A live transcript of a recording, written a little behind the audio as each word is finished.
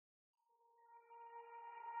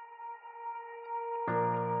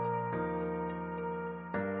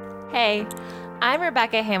Hey, I'm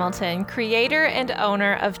Rebecca Hamilton, creator and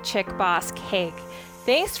owner of Chick Boss Cake.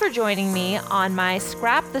 Thanks for joining me on my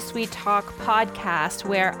Scrap the Sweet Talk podcast,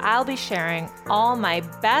 where I'll be sharing all my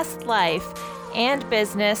best life and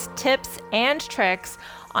business tips and tricks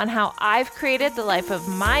on how I've created the life of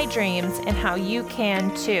my dreams and how you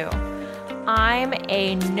can too. I'm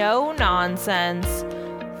a no-nonsense,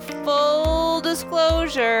 full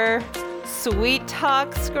disclosure, sweet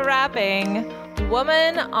talk scrapping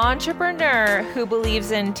woman entrepreneur who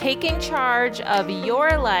believes in taking charge of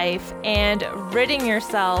your life and ridding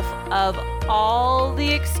yourself of all the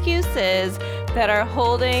excuses that are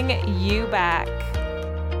holding you back.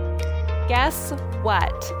 Guess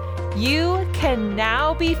what? You can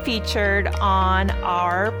now be featured on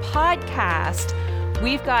our podcast.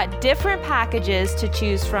 We've got different packages to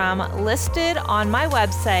choose from listed on my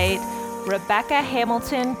website,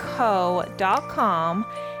 RebeccaHamiltonCo.com.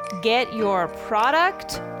 Get your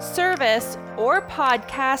product, service, or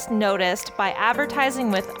podcast noticed by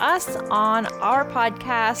advertising with us on our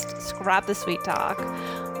podcast, Scrap the Sweet Talk.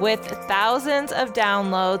 With thousands of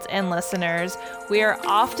downloads and listeners, we are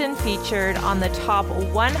often featured on the top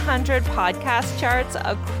 100 podcast charts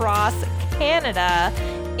across Canada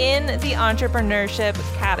in the entrepreneurship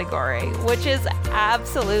category, which is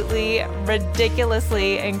absolutely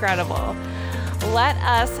ridiculously incredible. Let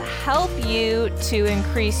us help you to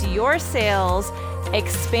increase your sales,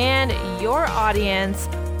 expand your audience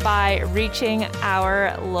by reaching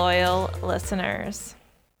our loyal listeners.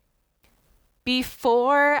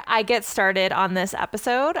 Before I get started on this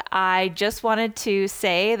episode, I just wanted to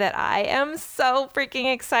say that I am so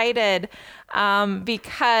freaking excited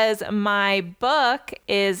because my book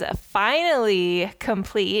is finally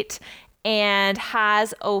complete and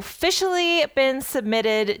has officially been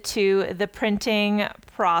submitted to the printing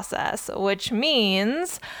process, which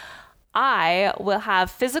means I will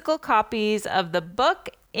have physical copies of the book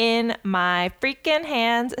in my freaking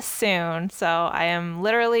hands soon. So I am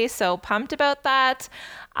literally so pumped about that.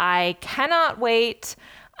 I cannot wait.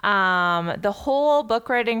 The whole book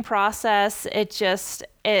writing process,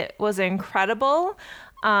 it was incredible.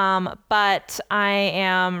 But I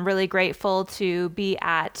am really grateful to be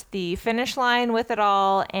at the finish line with it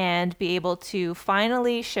all and be able to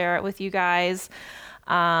finally share it with you guys.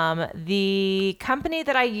 The company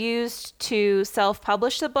that I used to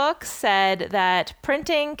self-publish the book said that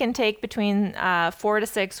printing can take between 4 to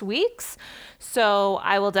 6 weeks. So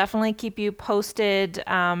I will definitely keep you posted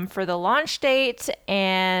for the launch date,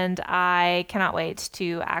 and I cannot wait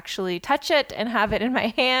to actually touch it and have it in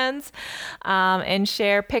my hands and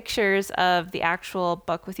share pictures of the actual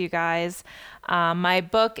book with you guys. My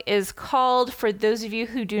book is called, for those of you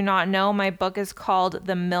who do not know, my book is called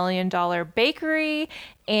The $1 Million Bakery,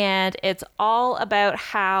 and it's all about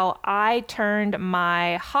how I turned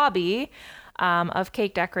my hobby of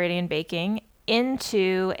cake decorating and baking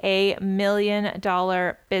into a $1 million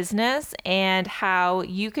business, and how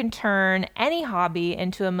you can turn any hobby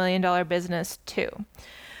into a $1 million business too.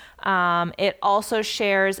 It also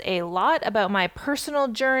shares a lot about my personal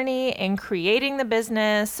journey in creating the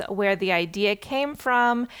business, where the idea came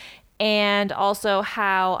from, and also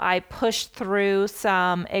how I pushed through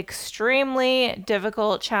some extremely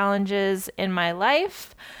difficult challenges in my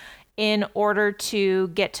life in order to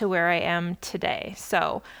get to where I am today.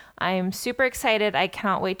 So I'm super excited. I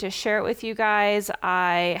cannot wait to share it with you guys.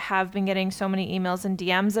 I have been getting so many emails and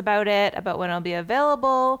DMs about it, about when it'll be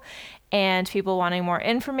available, and people wanting more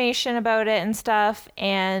information about it and stuff.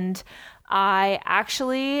 And I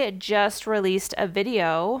actually just released a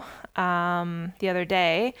video the other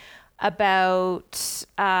day about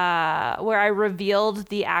where I revealed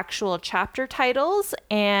the actual chapter titles,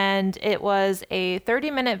 and it was a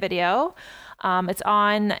 30-minute video. It's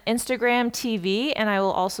on Instagram TV, and I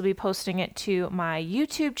will also be posting it to my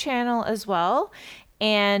YouTube channel as well.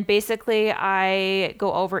 And basically, I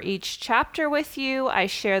go over each chapter with you. I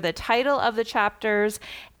share the title of the chapters,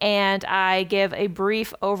 and I give a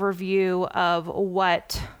brief overview of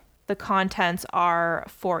what the contents are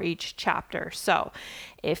for each chapter. So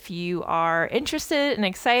if you are interested and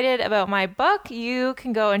excited about my book, you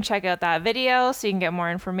can go and check out that video so you can get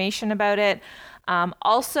more information about it.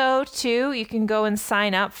 Also, too, you can go and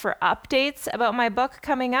sign up for updates about my book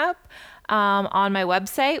coming up on my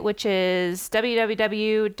website, which is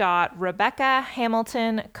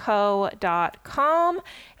www.RebeccaHamiltonCo.com.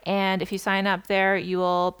 And if you sign up there, you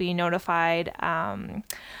will be notified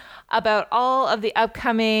about all of the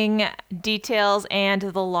upcoming details and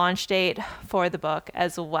the launch date for the book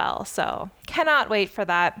as well. So cannot wait for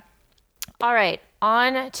that. All right,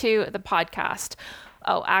 on to the podcast.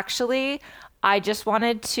 Oh, actually, I just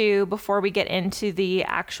wanted to, before we get into the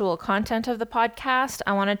actual content of the podcast,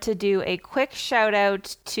 I wanted to do a quick shout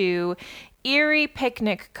out to Erie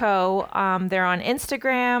Picnic Co. They're on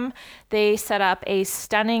Instagram. They set up a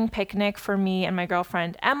stunning picnic for me and my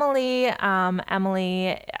girlfriend Emily.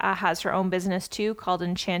 Emily has her own business too called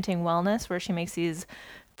Enchanting Wellness, where she makes these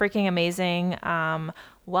freaking amazing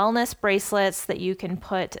wellness bracelets that you can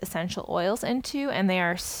put essential oils into, and they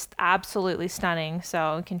are absolutely stunning.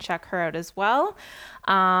 So you can check her out as well.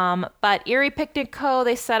 But Erie Picnic Co.,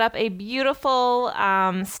 they set up a beautiful,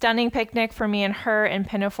 stunning picnic for me and her in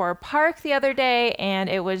Pinafore Park the other day, and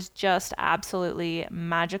it was just absolutely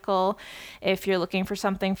magical. If you're looking for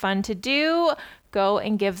something fun to do, go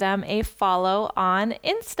and give them a follow on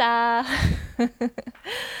Insta.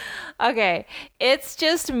 Okay, it's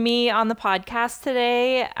just me on the podcast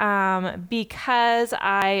today because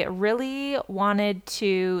I really wanted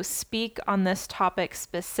to speak on this topic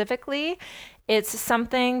specifically. It's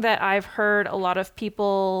something that I've heard a lot of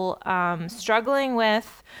people struggling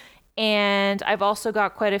with, and I've also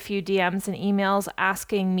got quite a few DMs and emails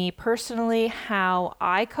asking me personally how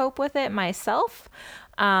I cope with it myself.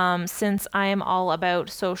 Since I am all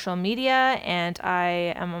about social media and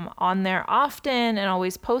I am on there often and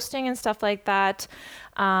always posting and stuff like that.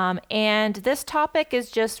 And this topic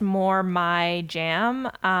is just more my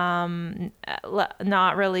jam. Not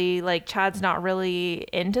really, like Chad's not really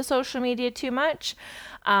into social media too much.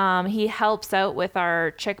 He helps out with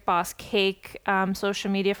our Chick Boss Cake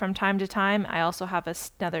social media from time to time. I also have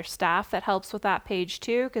another staff that helps with that page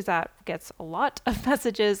too, because that gets a lot of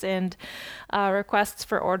messages and requests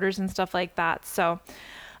for orders and stuff like that. So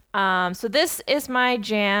this is my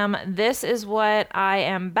jam. This is what I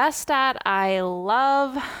am best at. I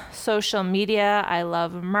love social media. I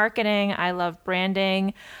love marketing. I love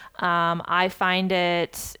branding. I find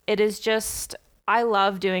it is just, I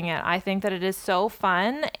love doing it. I think that it is so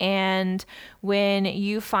fun. And when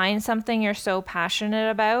you find something you're so passionate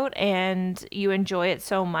about and you enjoy it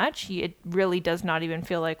so much, it really does not even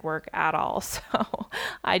feel like work at all. So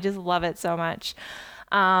I just love it so much.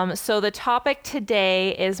 So the topic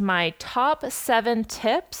today is my top 7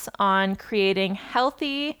 tips on creating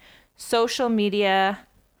healthy social media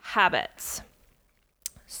habits.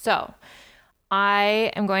 So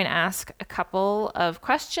I am going to ask a couple of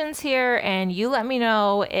questions here, and you let me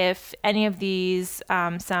know if any of these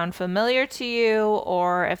sound familiar to you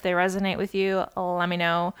or if they resonate with you. Let me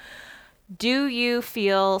know. Do you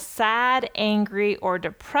feel sad, angry, or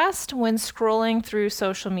depressed when scrolling through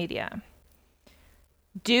social media?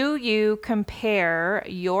 Do you compare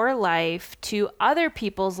your life to other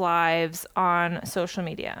people's lives on social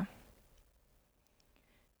media?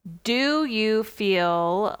 Do you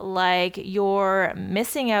feel like you're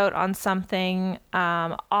missing out on something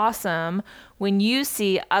awesome when you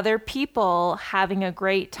see other people having a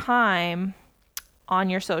great time on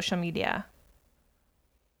your social media?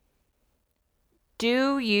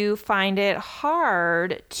 Do you find it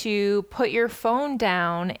hard to put your phone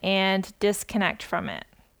down and disconnect from it?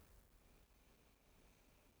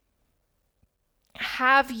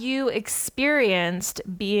 Have you experienced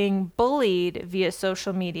being bullied via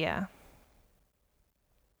social media?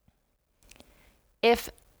 If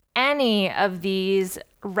any of these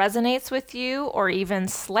resonates with you or even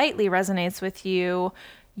slightly resonates with you,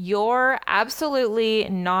 you're absolutely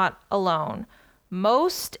not alone.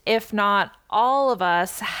 Most, if not all of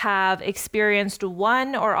us, have experienced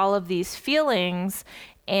one or all of these feelings.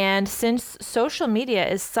 And since social media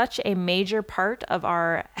is such a major part of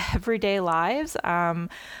our everyday lives,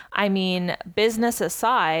 business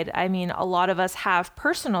aside, a lot of us have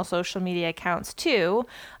personal social media accounts too,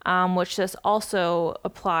 which this also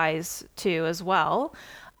applies to as well.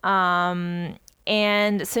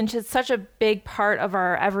 And since it's such a big part of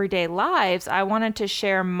our everyday lives, I wanted to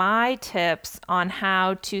share my tips on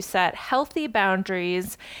how to set healthy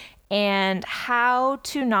boundaries and how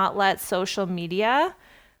to not let social media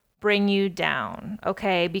bring you down,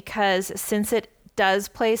 okay? Because since it does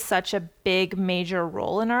play such a big, major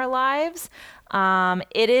role in our lives,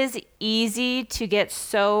 it is easy to get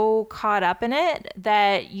so caught up in it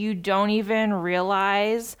that you don't even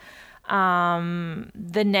realize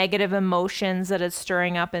the negative emotions that it's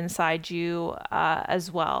stirring up inside you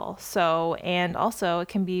as well. So, and also it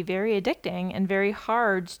can be very addicting and very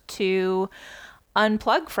hard to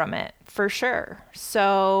unplug from it, for sure.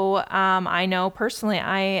 So I know personally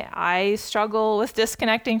I struggle with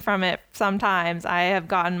disconnecting from it sometimes. I have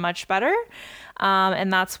gotten much better.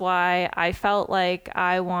 And that's why I felt like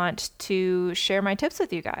I want to share my tips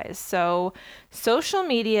with you guys. So social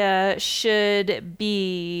media should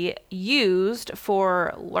be used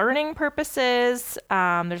for learning purposes.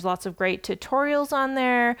 There's lots of great tutorials on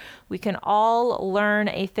there. We can all learn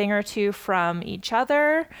a thing or two from each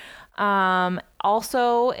other.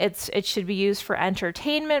 Also, it should be used for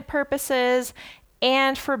entertainment purposes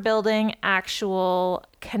and for building actual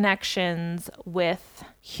connections with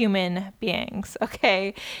human beings.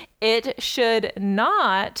 Okay. It should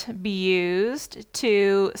not be used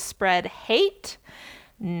to spread hate,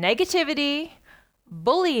 negativity,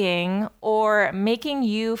 bullying, or making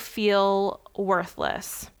you feel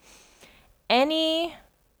worthless. Anything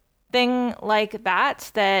like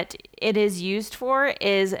that it is used for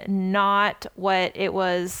is not what it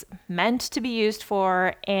was meant to be used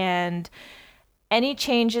for, and any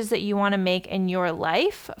changes that you want to make in your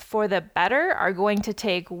life for the better are going to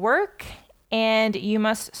take work, and you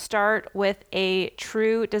must start with a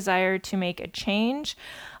true desire to make a change.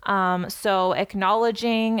 So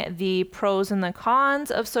acknowledging the pros and the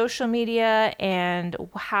cons of social media and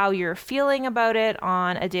how you're feeling about it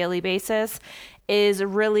on a daily basis is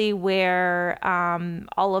really where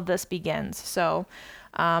all of this begins. So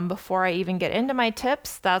before I even get into my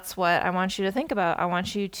tips, that's what I want you to think about. I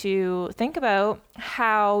want you to think about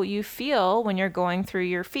how you feel when you're going through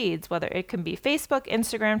your feeds, whether it can be Facebook,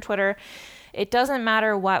 Instagram, Twitter. It doesn't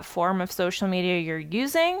matter what form of social media you're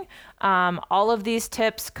using. All of these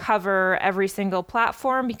tips cover every single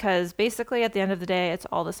platform because basically at the end of the day, it's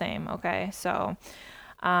all the same. Okay, so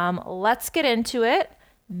let's get into it.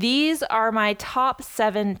 These are my top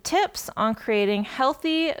 7 tips on creating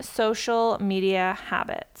healthy social media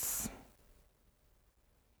habits.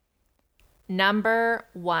 Number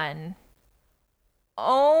 1,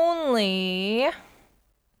 only,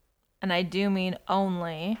 and I do mean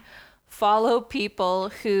only, follow people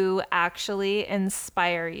who actually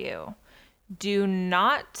inspire you. Do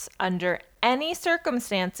not, under any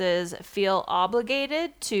circumstances, feel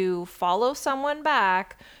obligated to follow someone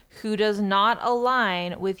back who does not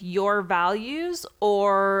align with your values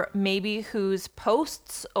or maybe whose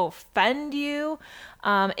posts offend you.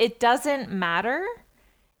 It doesn't matter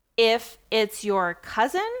if it's your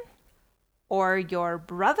cousin or your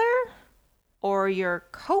brother or your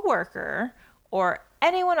coworker or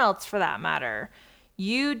anyone else for that matter.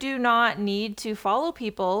 You do not need to follow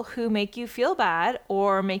people who make you feel bad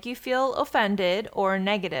or make you feel offended or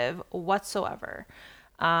negative whatsoever.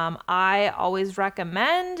 I always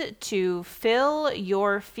recommend to fill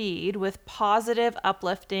your feed with positive,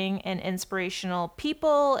 uplifting, and inspirational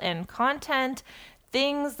people and content,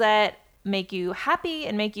 things that make you happy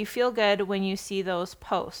and make you feel good when you see those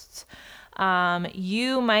posts.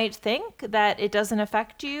 You might think that it doesn't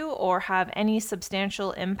affect you or have any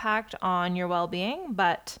substantial impact on your well-being,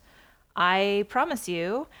 but I promise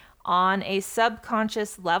you, on a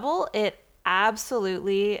subconscious level, it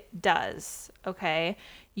absolutely does. Okay.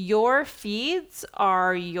 Your feeds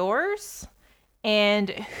are yours, and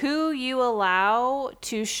who you allow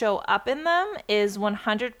to show up in them is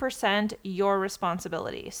 100% your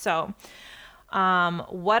responsibility. So,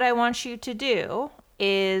 what I want you to do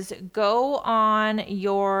is go on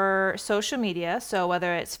your social media. So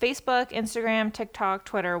whether it's Facebook, Instagram, TikTok,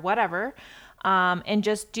 Twitter, whatever, and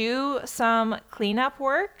just do some cleanup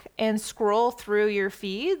work and scroll through your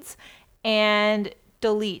feeds and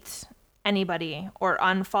delete anybody or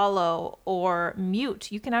unfollow or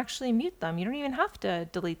mute. You can actually mute them. You don't even have to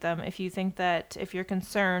delete them if you're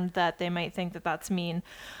concerned that they might think that that's mean.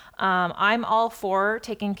 I'm all for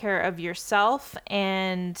taking care of yourself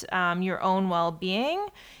and your own well-being.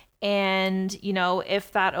 And,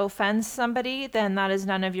 if that offends somebody, then that is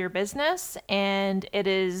none of your business. And it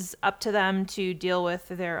is up to them to deal with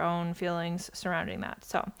their own feelings surrounding that.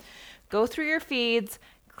 So go through your feeds,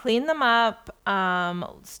 clean them up,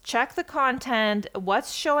 check the content,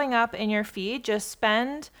 what's showing up in your feed. Just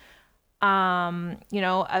spend,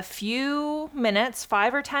 a few minutes,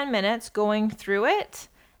 5 or 10 minutes going through it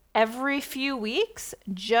every few weeks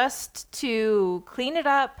just to clean it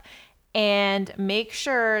up and make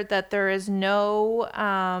sure that there is no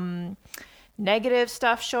negative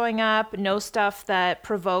stuff showing up, no stuff that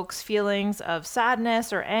provokes feelings of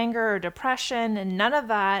sadness or anger or depression, and none of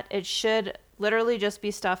that. It should literally just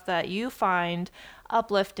be stuff that you find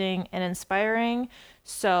uplifting and inspiring.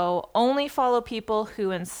 So only follow people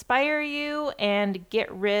who inspire you and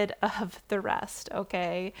get rid of the rest,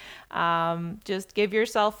 okay? Just give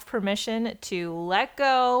yourself permission to let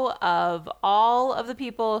go of all of the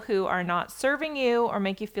people who are not serving you or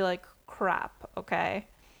make you feel like crap, okay?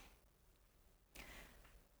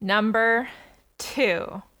 Number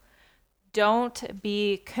 2, Don't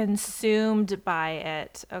be consumed by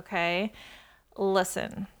it, okay?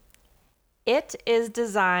 Listen, it is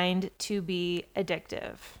designed to be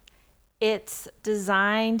addictive. It's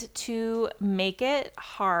designed to make it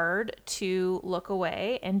hard to look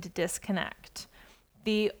away and to disconnect.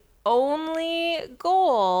 The only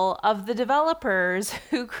goal of the developers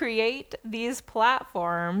who create these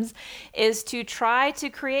platforms is to try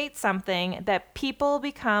to create something that people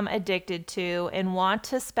become addicted to and want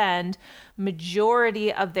to spend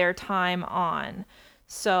majority of their time on.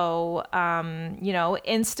 So,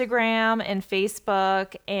 Instagram and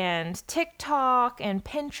Facebook and TikTok and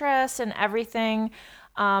Pinterest and everything,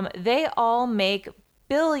 they all make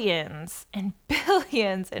billions and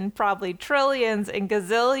billions and probably trillions and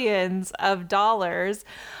gazillions of dollars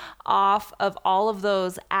off of all of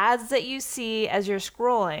those ads that you see as you're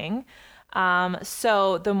scrolling.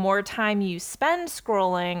 So the more time you spend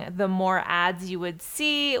scrolling, the more ads you would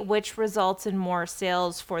see, which results in more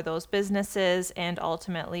sales for those businesses and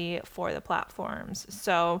ultimately for the platforms.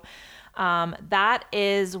 So that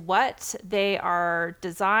is what they are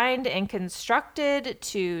designed and constructed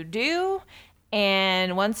to do.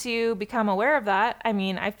 And once you become aware of that, I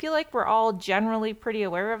mean, I feel like we're all generally pretty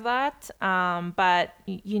aware of that, but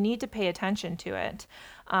you need to pay attention to it.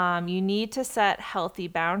 You need to set healthy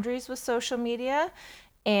boundaries with social media,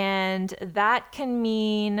 and that can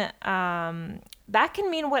mean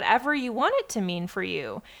whatever you want it to mean for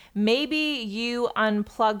you. Maybe you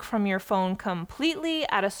unplug from your phone completely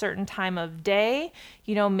at a certain time of day.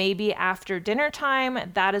 Maybe after dinner time,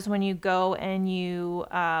 that is when you go and you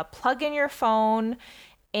plug in your phone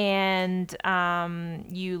and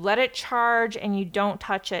you let it charge and you don't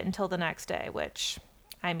touch it until the next day, which,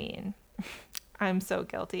 I mean, I'm so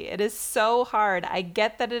guilty. It is so hard. I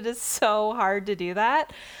get that it is so hard to do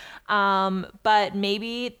that. But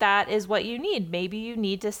maybe that is what you need. Maybe you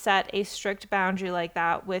need to set a strict boundary like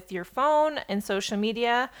that with your phone and social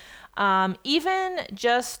media, even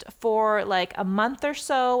just for like a month or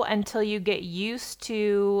so until you get used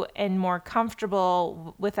to and more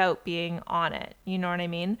comfortable without being on it. You know what I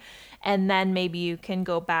mean? And then maybe you can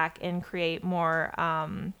go back and create more,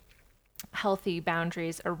 healthy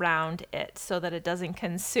boundaries around it so that it doesn't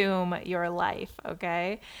consume your life,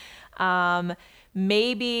 okay?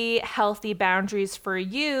 Maybe healthy boundaries for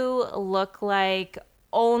you look like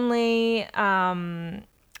only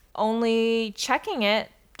checking it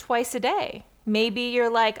twice a day. Maybe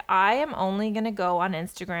you're like, I am only going to go on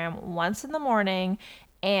Instagram once in the morning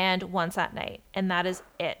and once at night, and that is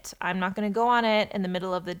it. I'm not going to go on it in the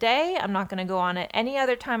middle of the day. I'm not going to go on it any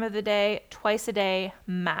other time of the day, twice a day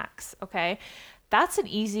max, okay? That's an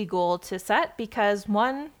easy goal to set because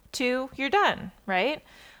 1, 2, you're done, right?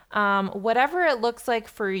 Whatever it looks like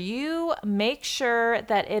for you, make sure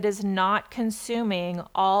that it is not consuming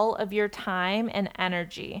all of your time and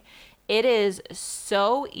energy. It is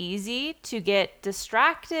so easy to get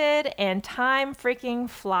distracted and time freaking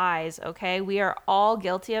flies, okay? We are all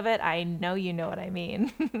guilty of it. I know you know what I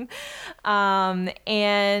mean. And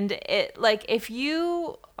it, like, if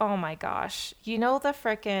you, oh my gosh, the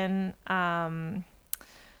frickin',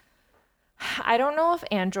 I don't know if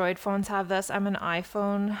Android phones have this. I'm an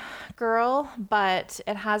iPhone girl, but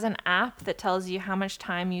it has an app that tells you how much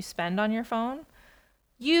time you spend on your phone.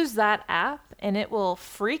 Use that app and it will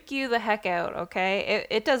freak you the heck out, okay?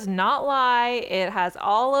 It does not lie. It has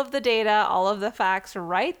all of the data, all of the facts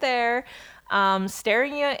right there,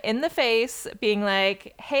 staring you in the face, being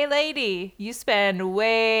like, hey lady, you spend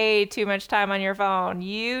way too much time on your phone.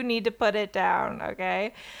 You need to put it down,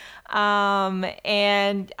 okay?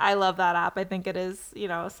 And I love that app. I think it is,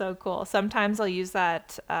 so cool. Sometimes I'll use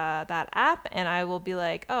that app and I will be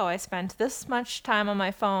like, oh, I spent this much time on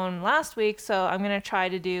my phone last week, so I'm going to try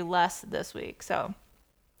to do less this week. So,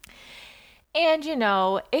 and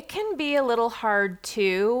it can be a little hard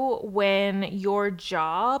too when your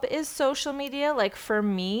job is social media. Like for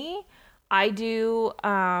me, I do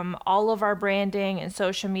all of our branding and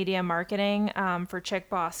social media marketing for Chick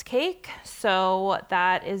Boss Cake. So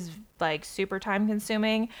that is like super time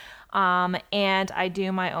consuming. And I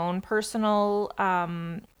do my own personal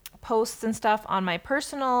posts and stuff on my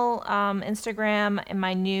personal Instagram and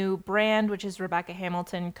my new brand, which is Rebecca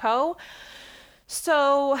Hamilton Co.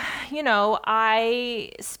 So,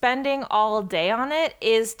 I spending all day on it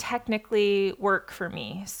is technically work for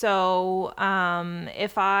me. So,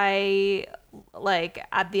 if I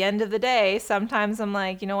at the end of the day, sometimes I'm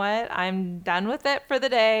like, you know what, I'm done with it for the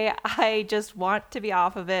day. I just want to be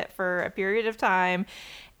off of it for a period of time.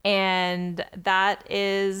 And that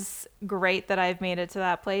is great that I've made it to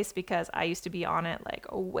that place, because I used to be on it like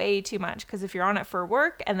way too much. Because if you're on it for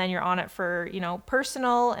work and then you're on it for,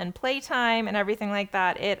 personal and playtime and everything like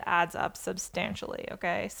that, it adds up substantially.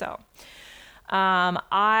 Okay. So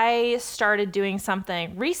I started doing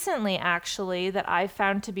something recently, actually, that I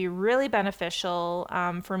found to be really beneficial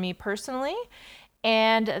for me personally.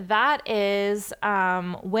 And that is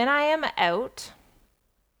when I am out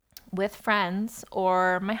with friends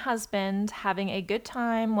or my husband having a good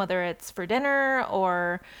time, whether it's for dinner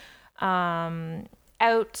or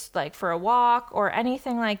out like for a walk or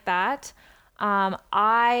anything like that,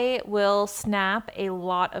 I will snap a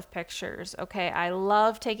lot of pictures. Okay. I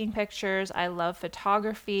love taking pictures. I love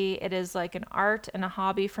photography. It is like an art and a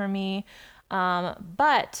hobby for me.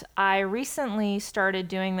 But I recently started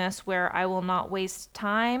doing this where I will not waste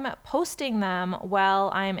time posting them while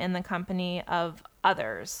I'm in the company of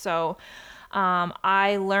others. So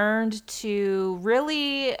I learned to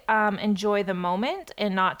really enjoy the moment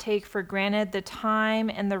and not take for granted the time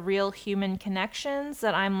and the real human connections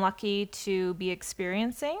that I'm lucky to be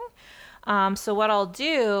experiencing. So what I'll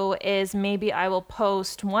do is maybe I will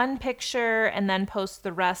post one picture and then post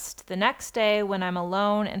the rest the next day when I'm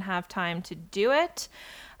alone and have time to do it.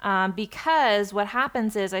 Because what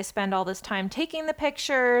happens is I spend all this time taking the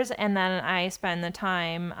pictures, and then I spend the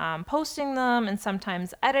time posting them and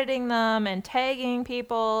sometimes editing them and tagging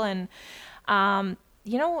people. And,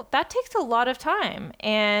 that takes a lot of time.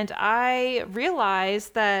 And I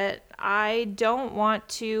realized that I don't want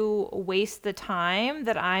to waste the time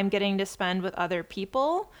that I'm getting to spend with other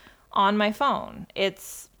people on my phone.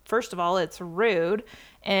 First of all, it's rude.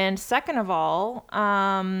 And second of all,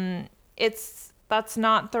 that's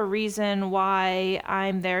not the reason why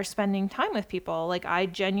I'm there spending time with people. Like, I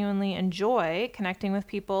genuinely enjoy connecting with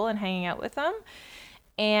people and hanging out with them.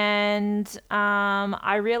 And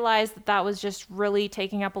I realized that was just really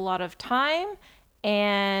taking up a lot of time.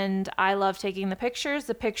 And I love taking the pictures.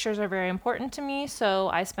 The pictures are very important to me, so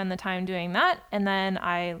I spend the time doing that. And then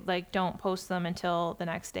I don't post them until the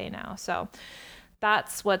next day now. So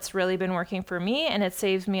that's what's really been working for me, and it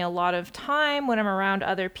saves me a lot of time when I'm around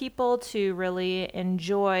other people to really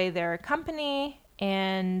enjoy their company.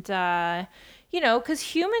 And, because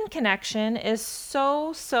human connection is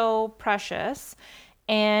so, so precious,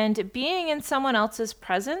 and being in someone else's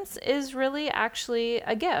presence is really actually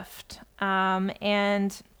a gift.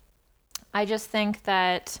 And I just think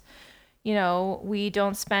that, we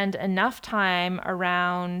don't spend enough time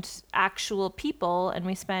around actual people, and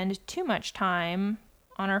we spend too much time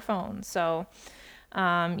on our phones. So,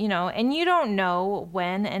 and you don't know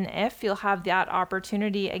when and if you'll have that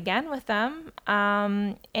opportunity again with them.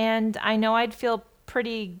 And I know I'd feel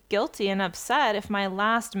pretty guilty and upset if my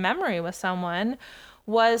last memory with someone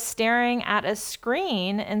was staring at a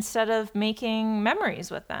screen instead of making memories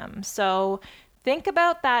with them. So think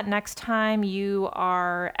about that next time you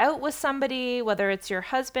are out with somebody, whether it's your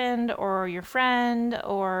husband or your friend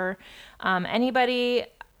or anybody.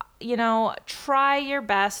 Try your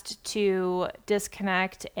best to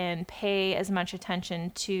disconnect and pay as much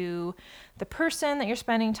attention to the person that you're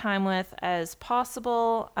spending time with as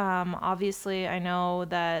possible. Obviously, I know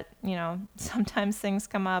that, sometimes things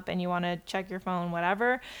come up and you want to check your phone,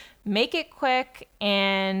 whatever. Make it quick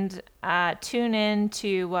and tune in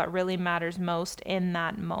to what really matters most in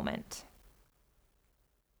that moment.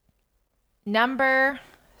 Number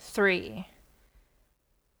 3.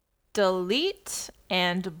 Delete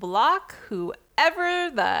and block whoever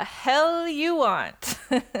the hell you want.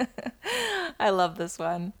 I love this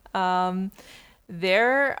one.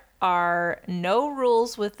 There are no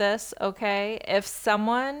rules with this, okay? If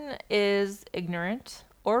someone is ignorant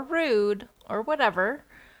or rude or whatever,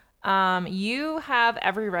 you have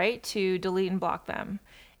every right to delete and block them.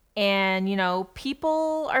 And,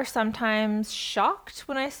 people are sometimes shocked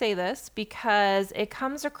when I say this because it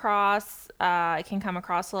can come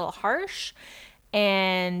across a little harsh.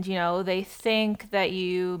 And, they think that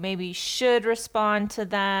you maybe should respond to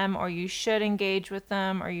them, or you should engage with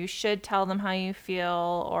them, or you should tell them how you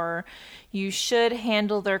feel, or you should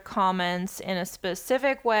handle their comments in a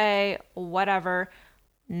specific way, whatever.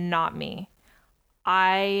 Not me.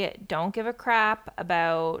 I don't give a crap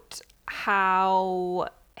about how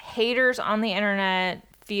haters on the internet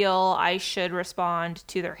feel I should respond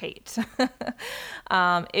to their hate.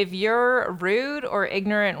 If you're rude or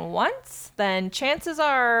ignorant once, then chances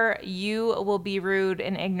are you will be rude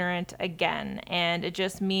and ignorant again. And it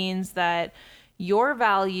just means that your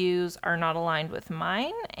values are not aligned with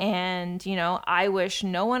mine. And, I wish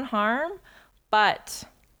no one harm, but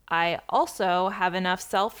I also have enough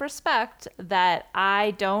self-respect that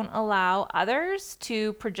I don't allow others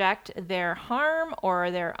to project their harm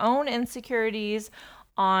or their own insecurities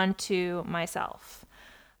onto myself.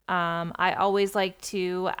 I always like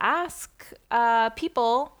to ask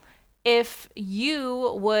people if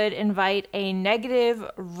you would invite a negative,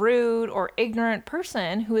 rude, or ignorant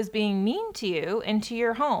person who is being mean to you into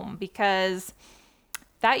your home, because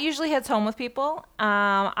that usually hits home with people.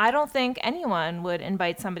 I don't think anyone would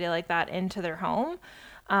invite somebody like that into their home.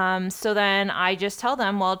 So then I just tell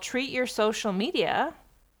them, well, treat your social media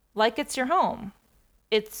like it's your home.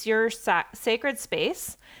 It's your sacred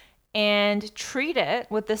space, and treat it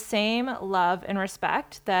with the same love and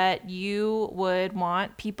respect that you would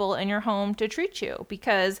want people in your home to treat you,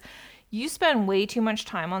 because you spend way too much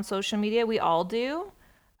time on social media. We all do.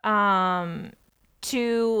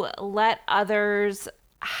 To let others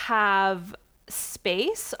have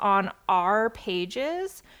space on our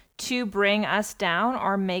pages to bring us down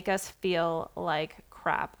or make us feel like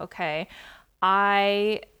crap, okay?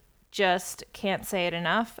 I just can't say it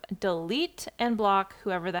enough. Delete and block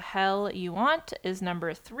whoever the hell you want is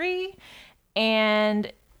number 3. And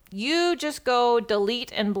you just go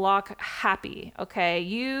delete and block happy, okay?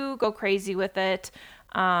 You go crazy with it.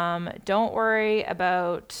 Don't worry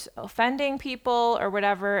about offending people or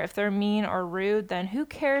whatever. If they're mean or rude, then who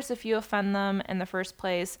cares if you offend them in the first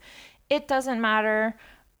place? It doesn't matter.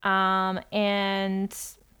 And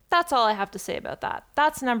that's all I have to say about that.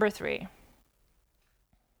 That's number 3.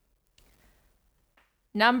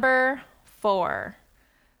 Number 4,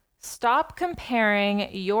 stop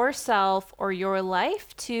comparing yourself or your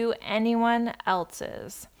life to anyone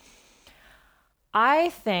else's. I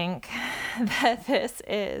think that this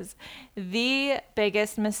is the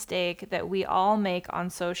biggest mistake that we all make on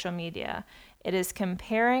social media. It is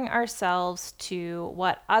comparing ourselves to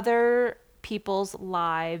what other people's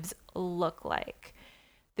lives look like.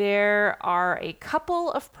 There are a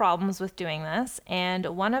couple of problems with doing this, and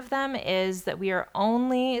one of them is that we are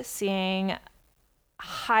only seeing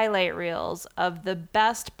highlight reels of the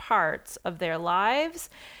best parts of their lives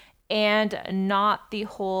and not the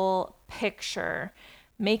whole picture,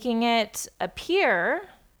 making it appear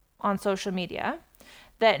on social media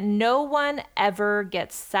that no one ever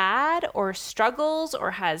gets sad or struggles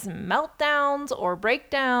or has meltdowns or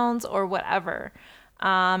breakdowns or whatever.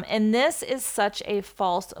 And this is such a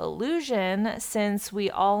false illusion, since we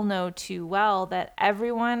all know too well that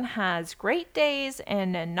everyone has great days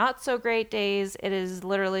and not so great days. It is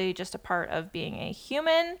literally just a part of being a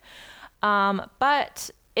human. But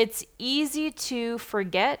it's easy to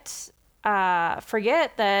forget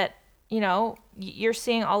that, you're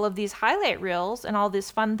seeing all of these highlight reels and all these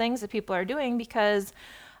fun things that people are doing, because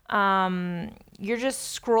you're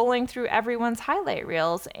just scrolling through everyone's highlight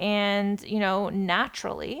reels, and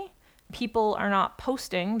naturally people are not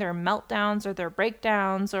posting their meltdowns or their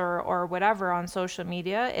breakdowns or whatever on social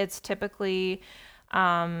media. It's typically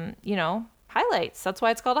highlights. That's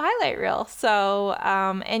why it's called a highlight reel. So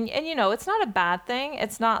and it's not a bad thing.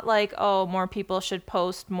 It's not like, oh, more people should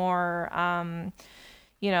post more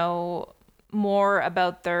more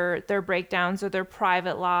about their breakdowns or their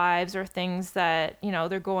private lives or things that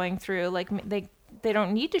they're going through. Like, they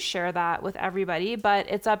don't need to share that with everybody, but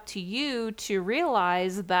it's up to you to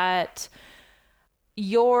realize that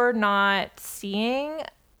you're not seeing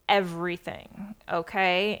everything,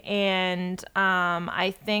 okay? And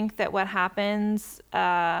I think that what happens,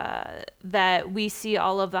 that we see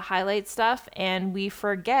all of the highlight stuff and we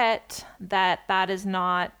forget that that is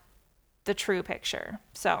not the true picture.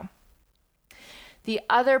 So the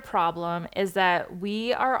other problem is that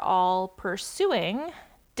we are all pursuing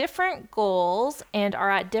different goals and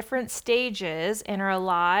are at different stages in our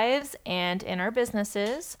lives and in our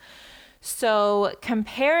businesses. So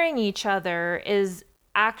comparing each other is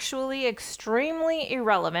actually extremely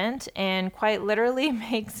irrelevant and quite literally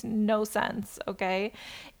makes no sense, okay?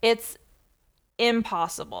 It's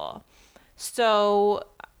impossible. So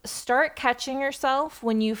start catching yourself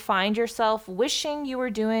when you find yourself wishing you were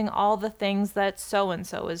doing all the things that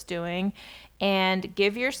so-and-so is doing, and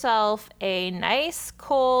give yourself a nice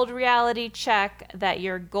cold reality check that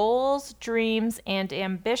your goals, dreams, and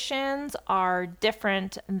ambitions are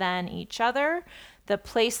different than each other. The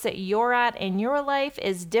place that you're at in your life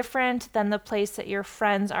is different than the place that your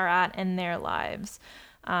friends are at in their lives.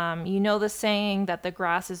 The saying that the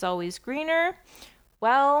grass is always greener.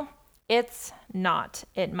 Well, it's not.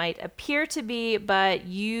 It might appear to be, but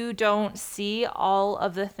you don't see all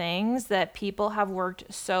of the things that people have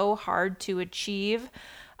worked so hard to achieve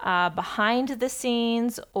behind the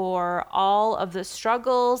scenes, or all of the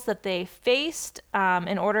struggles that they faced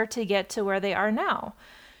in order to get to where they are now.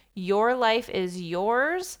 Your life is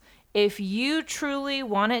yours. If you truly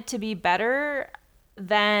want it to be better,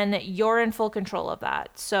 then you're in full control of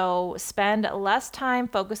that. So spend less time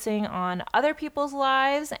focusing on other people's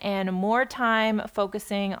lives and more time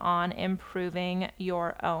focusing on improving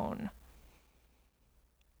your own.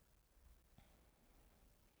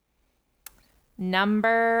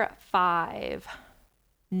 Number 5,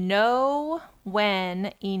 know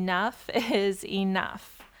when enough is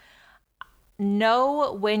enough.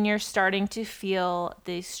 Know when you're starting to feel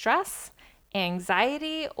the stress,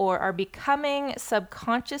 anxiety, or are becoming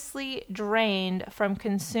subconsciously drained from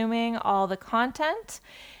consuming all the content,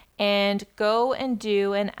 and go and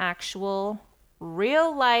do an actual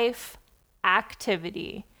real life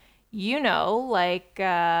activity. Like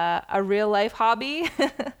a real life hobby.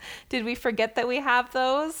 Did we forget that we have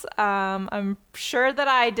those? I'm sure that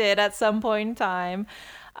I did at some point in time.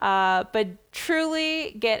 But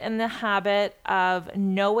truly get in the habit of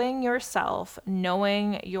knowing yourself,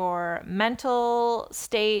 knowing your mental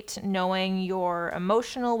state, knowing your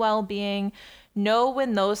emotional well-being. Know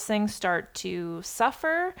when those things start to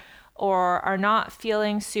suffer or are not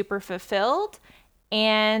feeling super fulfilled,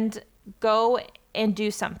 and go and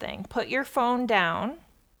do something. Put your phone down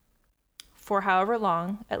for however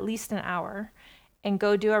long, at least an hour, and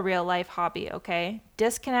go do a real life hobby, okay?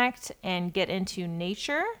 Disconnect and get into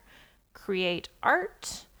nature, create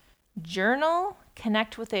art, journal,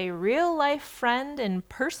 connect with a real life friend in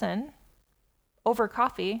person over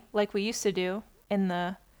coffee like we used to do in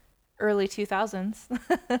the early 2000s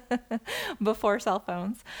before cell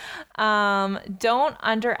phones. Don't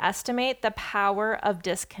underestimate the power of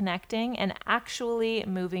disconnecting and actually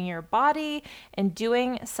moving your body and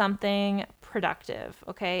doing something productive,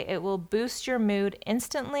 okay? It will boost your mood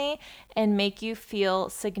instantly and make you feel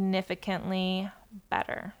significantly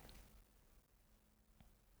better.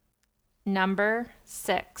 Number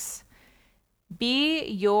 6, be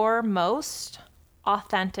your most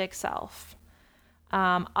authentic self.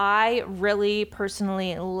 I really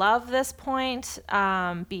personally love this point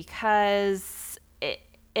because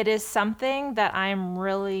it is something that I'm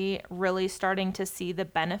really, really starting to see the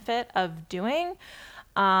benefit of doing.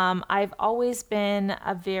 I've always been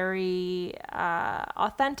a very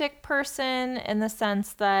authentic person in the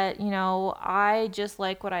sense that, I just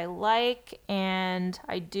like what I like and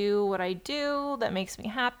I do what I do that makes me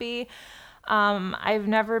happy. I've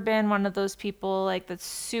never been one of those people that's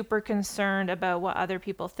super concerned about what other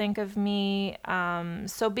people think of me.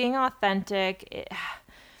 So being authentic,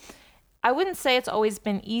 I wouldn't say it's always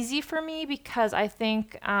been easy for me because I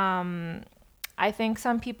think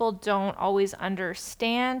some people don't always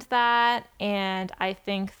understand that. And I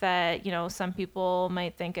think that, some people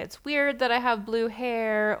might think it's weird that I have blue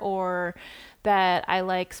hair, or that I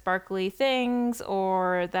like sparkly things,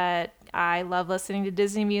 or that I love listening to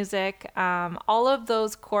Disney music. All of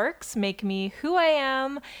those quirks make me who I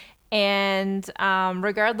am. And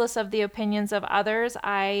regardless of the opinions of others,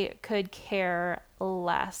 I could care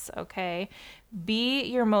less, okay? Be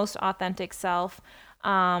your most authentic self.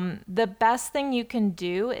 The best thing you can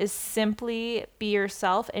do is simply be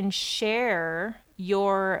yourself and share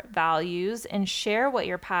your values and share what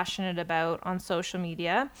you're passionate about on social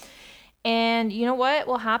media. And you know what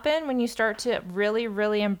will happen when you start to really,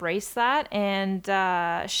 really embrace that and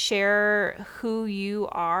share who you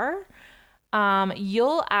are?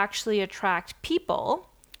 You'll actually attract people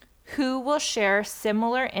who will share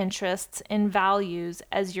similar interests and values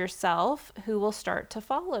as yourself, who will start to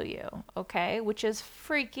follow you, okay? Which is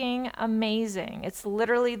freaking amazing. It's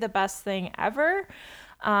literally the best thing ever.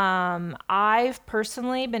 I've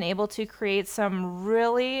personally been able to create some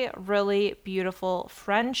really, really beautiful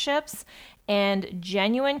friendships and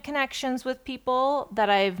genuine connections with people that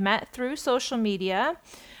I've met through social media,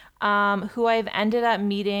 who I've ended up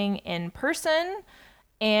meeting in person.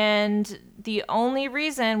 And the only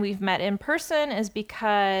reason we've met in person is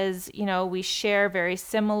because, we share very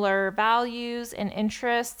similar values and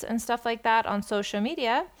interests and stuff like that on social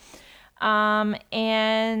media.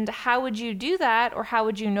 And how would you do that, or how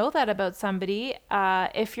would you know that about somebody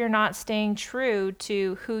if you're not staying true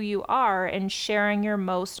to who you are and sharing your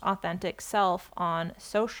most authentic self on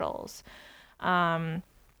socials?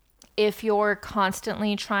 If you're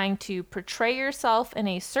constantly trying to portray yourself in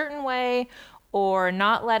a certain way or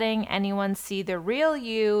not letting anyone see the real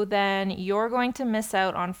you, then you're going to miss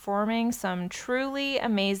out on forming some truly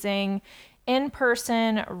amazing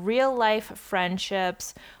in-person, real-life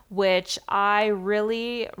friendships, which I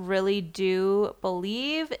really, really do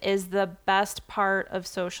believe is the best part of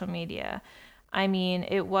social media. I mean,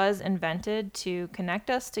 it was invented to connect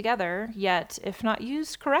us together, yet, if not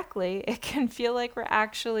used correctly, it can feel like we're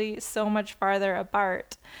actually so much farther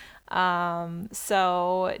apart.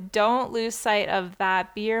 So don't lose sight of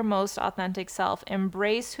that. Be your most authentic self.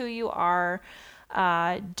 Embrace who you are.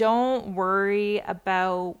 Don't worry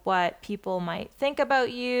about what people might think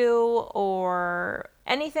about you or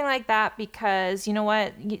anything like that, because you know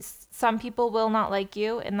what? Some people will not like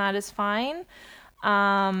you, and that is fine.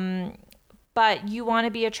 But you want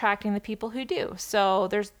to be attracting the people who do. So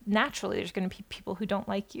there's going to be people who don't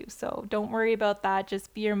like you. So don't worry about that.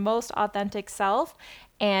 Just be your most authentic self,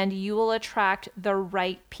 and you will attract the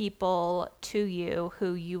right people to you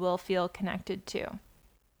who you will feel connected to.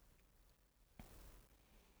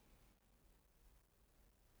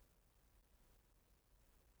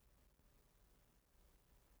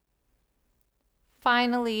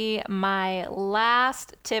 Finally, my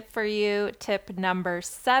last tip for you, tip number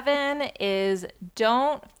 7, is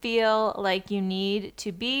don't feel like you need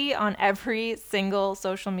to be on every single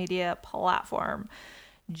social media platform.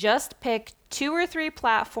 Just pick 2 or 3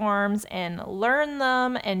 platforms and learn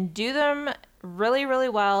them and do them really, really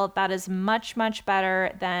well. That is much, much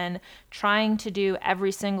better than trying to do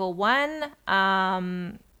every single one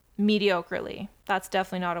mediocrely. That's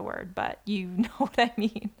definitely not a word, but you know what I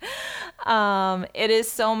mean. It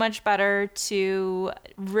is so much better to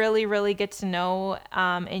really, really get to know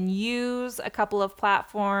and use a couple of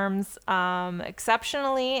platforms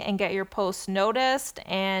exceptionally and get your posts noticed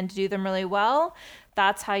and do them really well.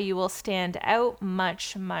 That's how you will stand out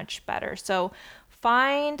much, much better. So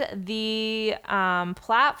find the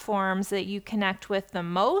platforms that you connect with the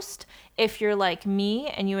most. If you're like me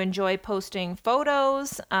and you enjoy posting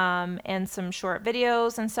photos and some short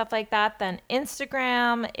videos and stuff like that, then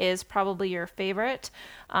Instagram is probably your favorite,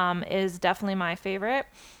 is definitely my favorite.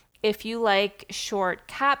 If you like short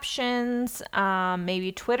captions,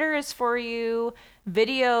 maybe Twitter is for you.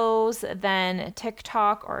 Videos, then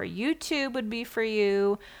TikTok or YouTube would be for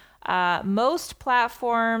you. Most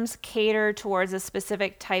platforms cater towards a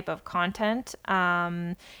specific type of content,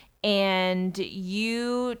 and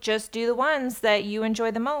you just do the ones that you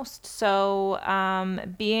enjoy the most. So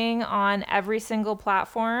being on every single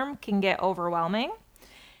platform can get overwhelming,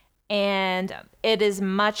 and it is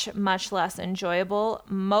much, much less enjoyable.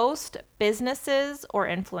 Most businesses or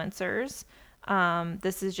influencers,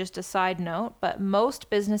 this is just a side note, but most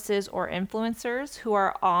businesses or influencers who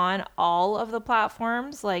are on all of the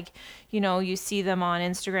platforms, like, you see them on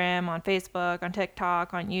Instagram, on Facebook, on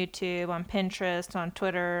TikTok, on YouTube, on Pinterest, on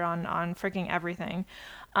Twitter, on freaking everything.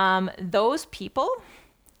 Those people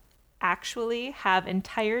actually have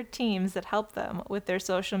entire teams that help them with their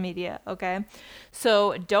social media, okay?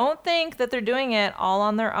 So don't think that they're doing it all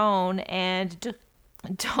on their own, and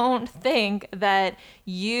don't think that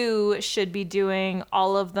you should be doing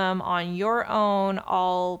all of them on your own,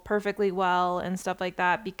 all perfectly well and stuff like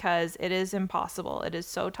that, because it is impossible. It is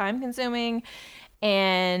so time consuming,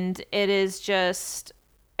 and it is just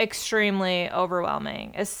extremely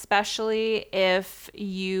overwhelming, especially if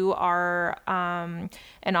you are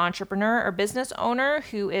an entrepreneur or business owner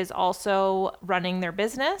who is also running their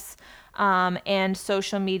business. And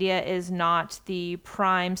social media is not the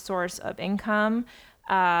prime source of income.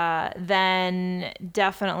 Then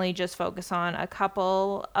definitely just focus on a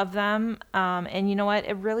couple of them. And you know what?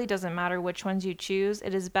 It really doesn't matter which ones you choose.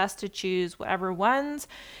 It is best to choose whatever ones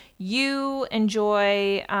you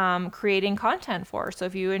enjoy creating content for. So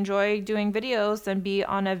if you enjoy doing videos, then be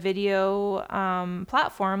on a video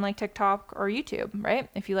platform like TikTok or YouTube, right?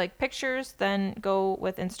 If you like pictures, then go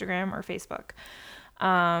with Instagram or Facebook.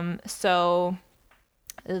 So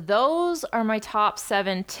those are my top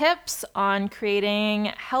 7 tips on creating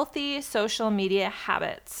healthy social media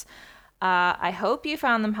habits. I hope you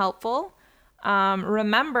found them helpful.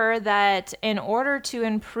 Remember that in order to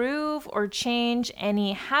improve or change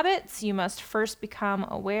any habits, you must first become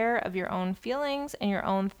aware of your own feelings and your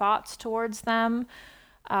own thoughts towards them.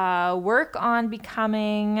 Work on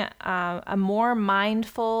becoming a more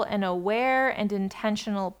mindful and aware and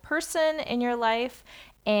intentional person in your life.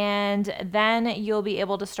 And then you'll be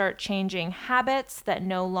able to start changing habits that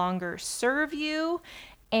no longer serve you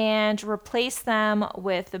and replace them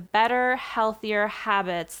with better, healthier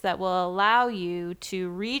habits that will allow you to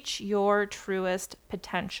reach your truest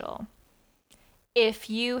potential. If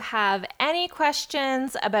you have any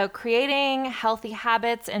questions about creating healthy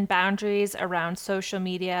habits and boundaries around social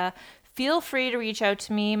media, feel free to reach out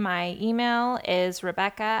to me. My email is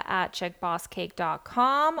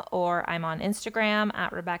rebecca@chickbosscake.com, or I'm on Instagram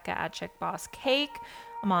at rebecca@chickbosscake.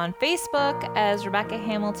 I'm on Facebook as Rebecca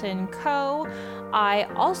Hamilton Co. I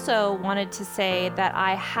also wanted to say that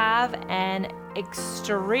I have an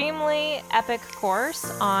extremely epic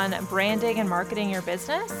course on branding and marketing your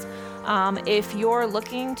business. If you're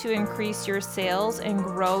looking to increase your sales and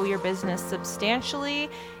grow your business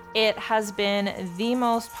substantially, it has been the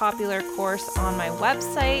most popular course on my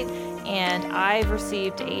website, and I've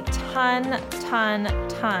received a ton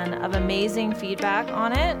of amazing feedback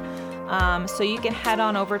on it. So you can head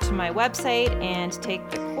on over to my website and take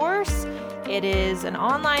the course. It is an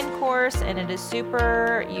online course, and it is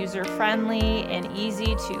super user-friendly and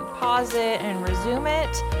easy to pause it and resume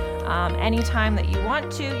it anytime that you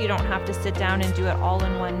want to. You don't have to sit down and do it all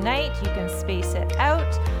in one night. You can space it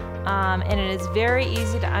out. And it is very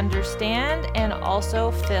easy to understand, and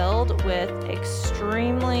also filled with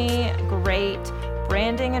extremely great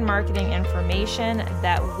branding and marketing information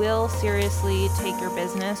that will seriously take your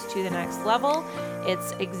business to the next level.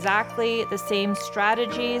 It's exactly the same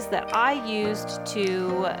strategies that I used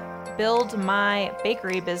to build my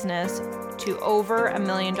bakery business to over $1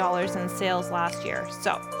 million in sales last year.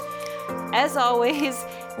 So, as always,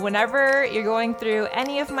 whenever you're going through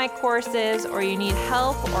any of my courses or you need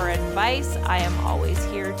help or advice, I am always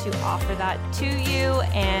here to offer that to you.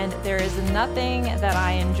 And there is nothing that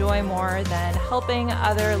I enjoy more than helping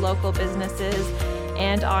other local businesses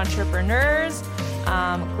and entrepreneurs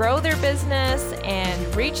grow their business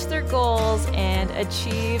and reach their goals and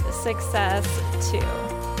achieve success too.